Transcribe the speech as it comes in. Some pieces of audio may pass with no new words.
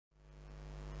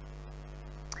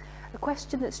A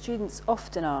question that students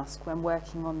often ask when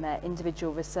working on their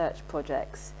individual research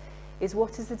projects is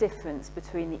what is the difference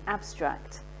between the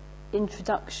abstract,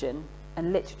 introduction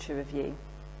and literature review?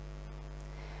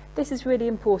 This is really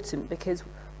important because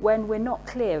when we're not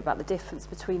clear about the difference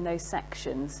between those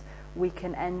sections, we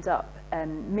can end up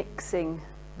mixing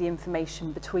the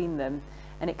information between them,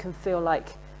 and it can feel like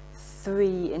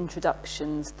three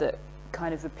introductions that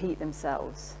kind of repeat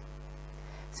themselves.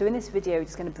 So in this video, we're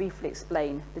just going to briefly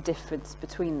explain the difference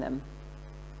between them.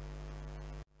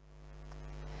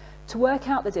 To work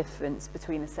out the difference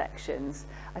between the sections,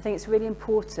 I think it's really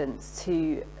important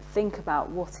to think about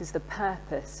what is the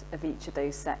purpose of each of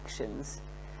those sections.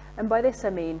 And by this I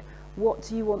mean, what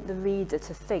do you want the reader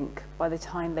to think by the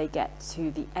time they get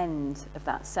to the end of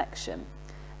that section?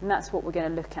 And that's what we're going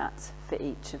to look at for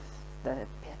each of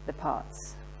the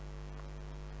parts.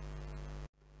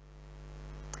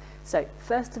 So,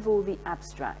 first of all, the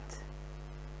abstract.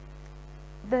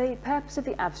 The purpose of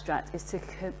the abstract is to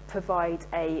provide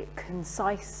a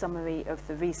concise summary of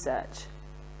the research.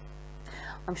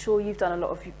 I'm sure you've done a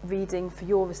lot of reading for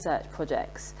your research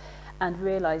projects and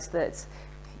realise that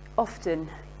often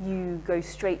you go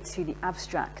straight to the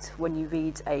abstract when you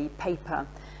read a paper,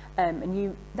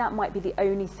 and that might be the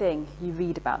only thing you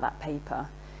read about that paper,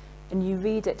 and you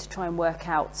read it to try and work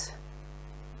out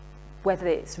whether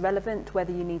it's relevant,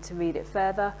 whether you need to read it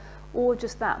further, or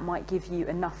just that might give you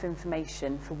enough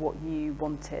information for what you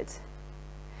wanted.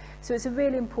 So it's a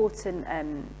really important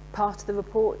part of the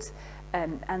report,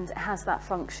 and it has that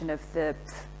function of the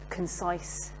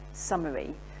concise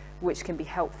summary, which can be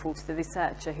helpful to the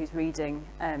researcher who's reading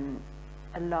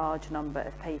a large number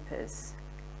of papers.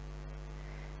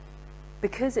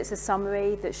 Because it's a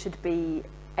summary that should be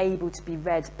able to be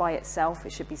read by itself,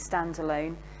 it should be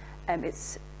standalone,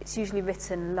 it's usually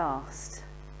written last.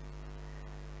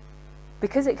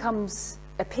 Because it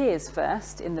appears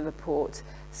first in the report,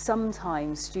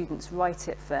 sometimes students write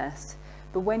it first,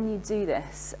 but when you do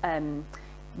this,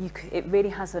 it really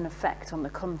has an effect on the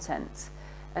content,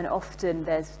 and often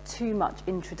there's too much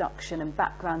introduction and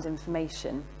background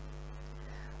information.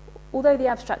 Although the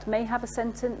abstract may have a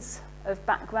sentence of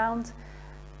background,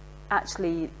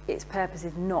 actually its purpose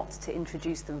is not to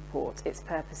introduce the report, its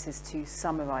purpose is to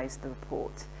summarise the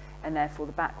report, and therefore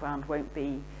the background won't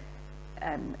be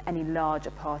any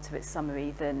larger part of its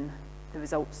summary than the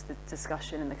results, the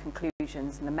discussion and the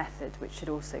conclusions and the method, which should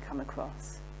also come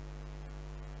across.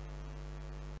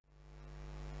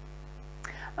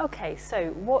 Okay, so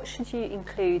what should you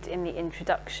include in the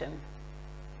introduction?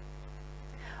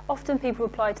 Often people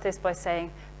reply to this by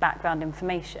saying background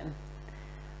information.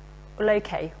 Well,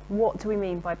 okay, what do we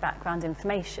mean by background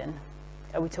information?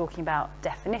 Are we talking about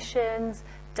definitions,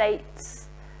 dates?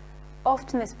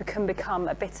 Often this can become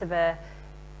a bit of an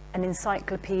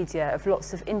encyclopedia of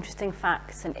lots of interesting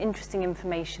facts and interesting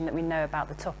information that we know about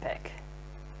the topic,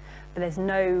 but there's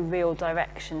no real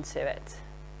direction to it.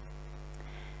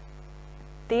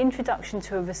 The introduction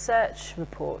to a research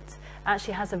report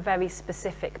actually has a very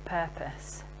specific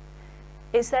purpose.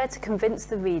 It's there to convince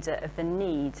the reader of the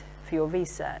need for your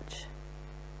research.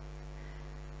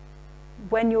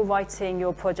 When you're writing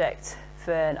your project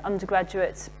for an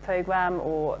undergraduate programme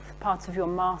or for part of your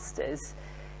master's,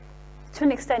 to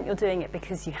an extent you're doing it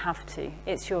because you have to.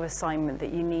 It's your assignment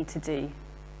that you need to do.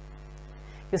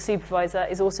 Your supervisor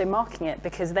is also marking it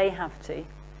because they have to.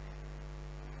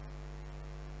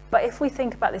 But if we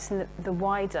think about this in the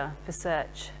wider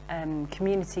research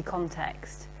community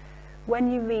context,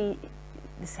 when you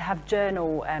have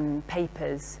journal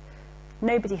papers,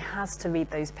 nobody has to read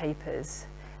those papers,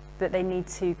 but they need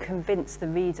to convince the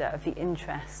reader of the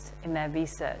interest in their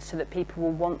research so that people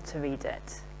will want to read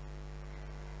it.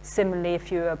 Similarly,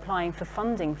 if you're applying for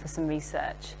funding for some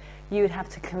research, you would have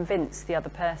to convince the other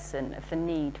person of the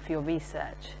need for your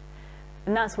research.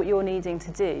 And that's what you're needing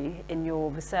to do in your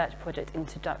research project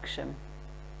introduction.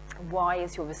 Why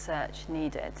is your research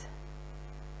needed?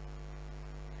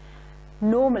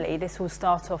 Normally, this will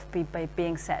start off by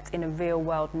being set in a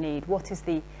real-world need. What is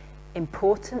the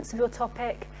importance of your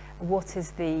topic? What is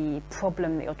the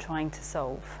problem that you're trying to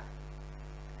solve?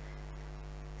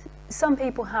 Some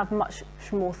people have much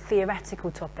more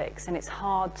theoretical topics, and it's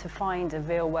hard to find a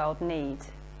real-world need.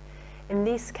 In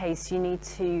this case, you need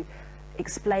to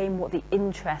explain what the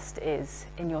interest is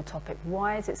in your topic.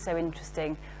 Why is it so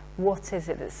interesting? What is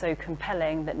it that's so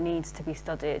compelling that needs to be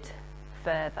studied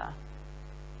further?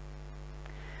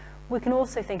 We can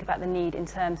also think about the need in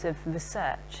terms of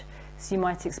research. So you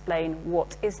might explain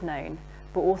what is known,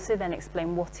 but also then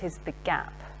explain what is the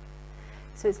gap.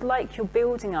 So it's like you're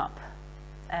building up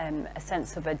a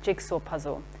sense of a jigsaw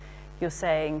puzzle. You're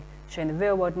showing the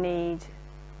real world need,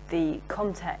 the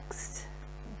context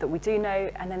that we do know,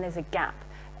 and then there's a gap.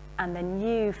 And then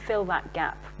you fill that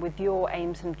gap with your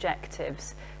aims and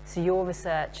objectives. So your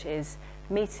research is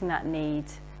meeting that need,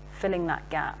 filling that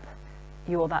gap.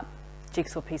 You're that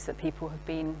jigsaw piece that people have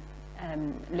been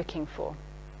looking for.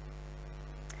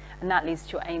 And that leads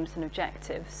to your aims and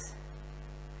objectives.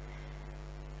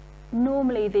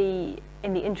 Normally,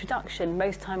 in the introduction,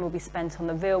 most time will be spent on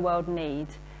the real-world need,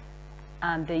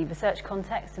 and the research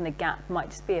context and the gap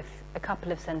might just be a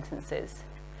couple of sentences,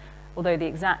 although the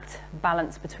exact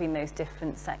balance between those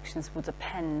different sections will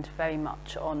depend very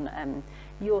much on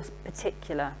your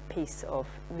particular piece of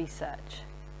research.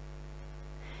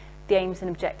 The aims and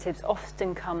objectives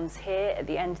often comes here at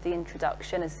the end of the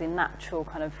introduction as the natural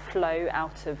kind of flow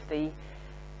out of the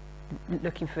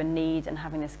looking for a need and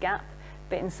having this gap,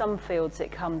 but in some fields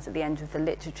it comes at the end of the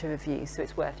literature review, so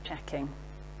it's worth checking.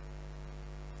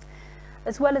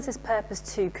 As well as this purpose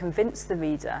to convince the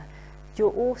reader,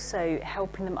 you're also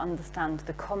helping them understand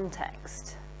the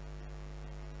context.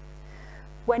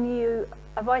 When you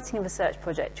are writing a research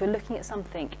project, you're looking at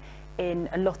something in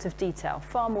a lot of detail,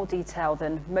 far more detail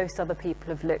than most other people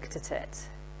have looked at it.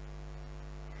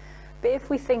 But if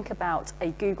we think about a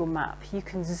Google map, you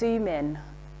can zoom in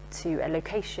to a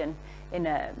location in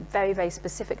a very, very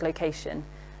specific location,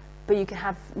 but you can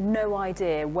have no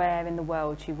idea where in the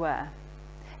world you were.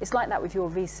 It's like that with your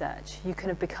research. You can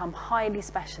have become highly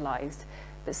specialised,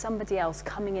 but somebody else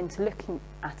coming into looking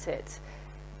at it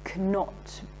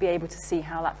cannot be able to see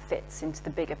how that fits into the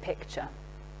bigger picture.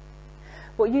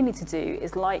 What you need to do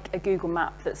is, like a Google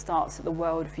map that starts at the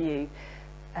world view,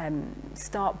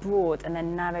 start broad and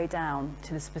then narrow down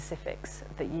to the specifics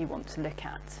that you want to look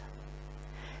at.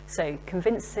 So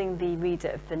convincing the reader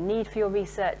of the need for your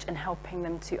research and helping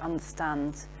them to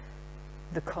understand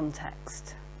the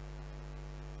context.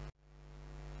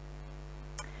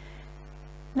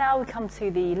 Now we come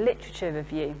to the literature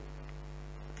review.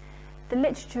 The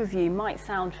literature review might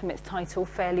sound from its title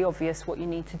fairly obvious what you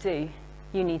need to do.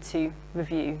 You need to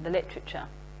review the literature.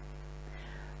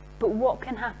 But what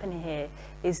can happen here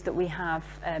is that we have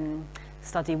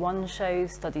study 1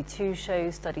 shows, study 2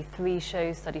 shows, study 3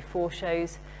 shows, study 4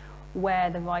 shows, where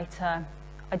the writer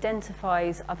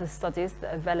identifies other studies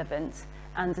that are relevant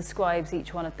and describes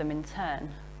each one of them in turn.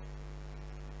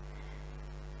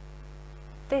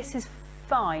 This is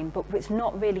fine, but it's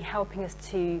not really helping us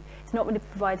to, it's not really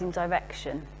providing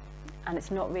direction, and it's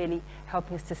not really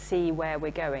helping us to see where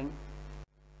we're going.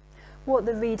 What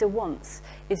the reader wants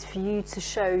is for you to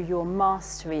show your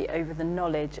mastery over the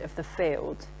knowledge of the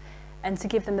field and to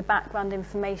give them the background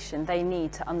information they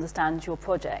need to understand your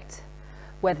project,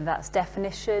 whether that's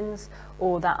definitions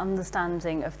or that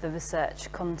understanding of the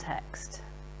research context.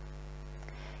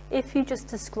 If you just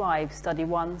describe study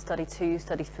 1, study 2,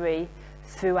 study 3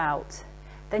 throughout,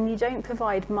 then you don't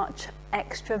provide much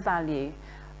extra value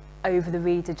over the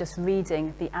reader just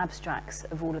reading the abstracts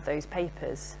of all of those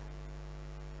papers.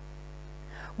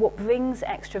 What brings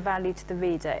extra value to the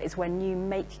reader is when you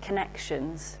make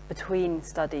connections between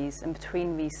studies and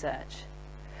between research.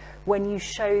 When you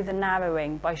show the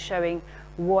narrowing by showing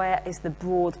where is the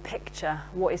broad picture,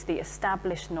 what is the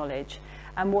established knowledge,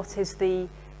 and what is the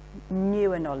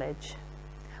newer knowledge.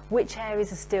 Which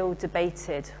areas are still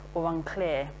debated or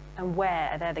unclear, and where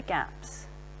are there the gaps?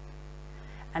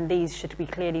 And these should be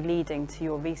clearly leading to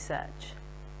your research.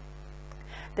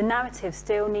 The narrative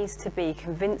still needs to be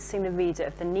convincing the reader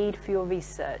of the need for your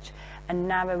research and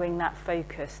narrowing that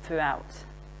focus throughout.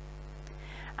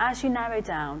 As you narrow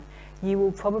down, you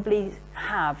will probably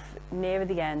have, near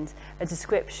the end, a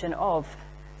description of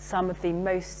some of the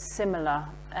most similar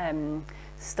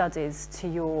studies to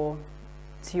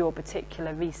your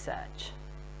particular research.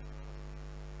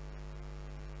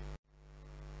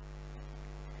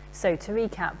 So to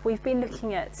recap, we've been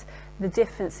looking at the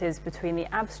differences between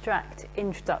the abstract,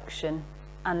 introduction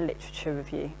and literature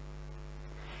review.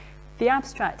 The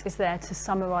abstract is there to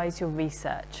summarise your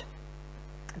research.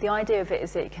 The idea of it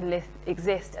is that it can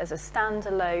exist as a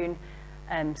standalone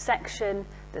section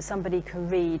that somebody can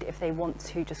read if they want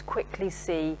to just quickly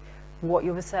see what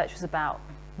your research was about,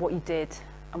 what you did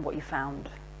and what you found.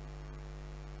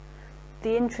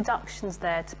 The introduction's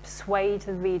there to persuade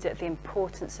the reader of the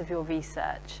importance of your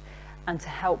research and to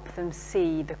help them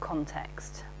see the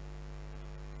context.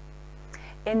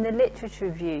 In the literature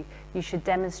review, you should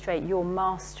demonstrate your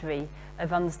mastery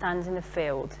of understanding the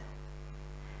field.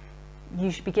 You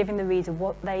should be giving the reader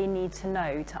what they need to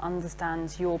know to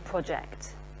understand your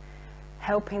project,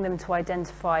 helping them to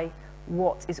identify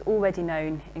what is already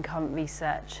known in current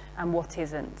research and what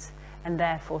isn't, and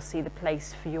therefore see the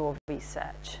place for your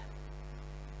research.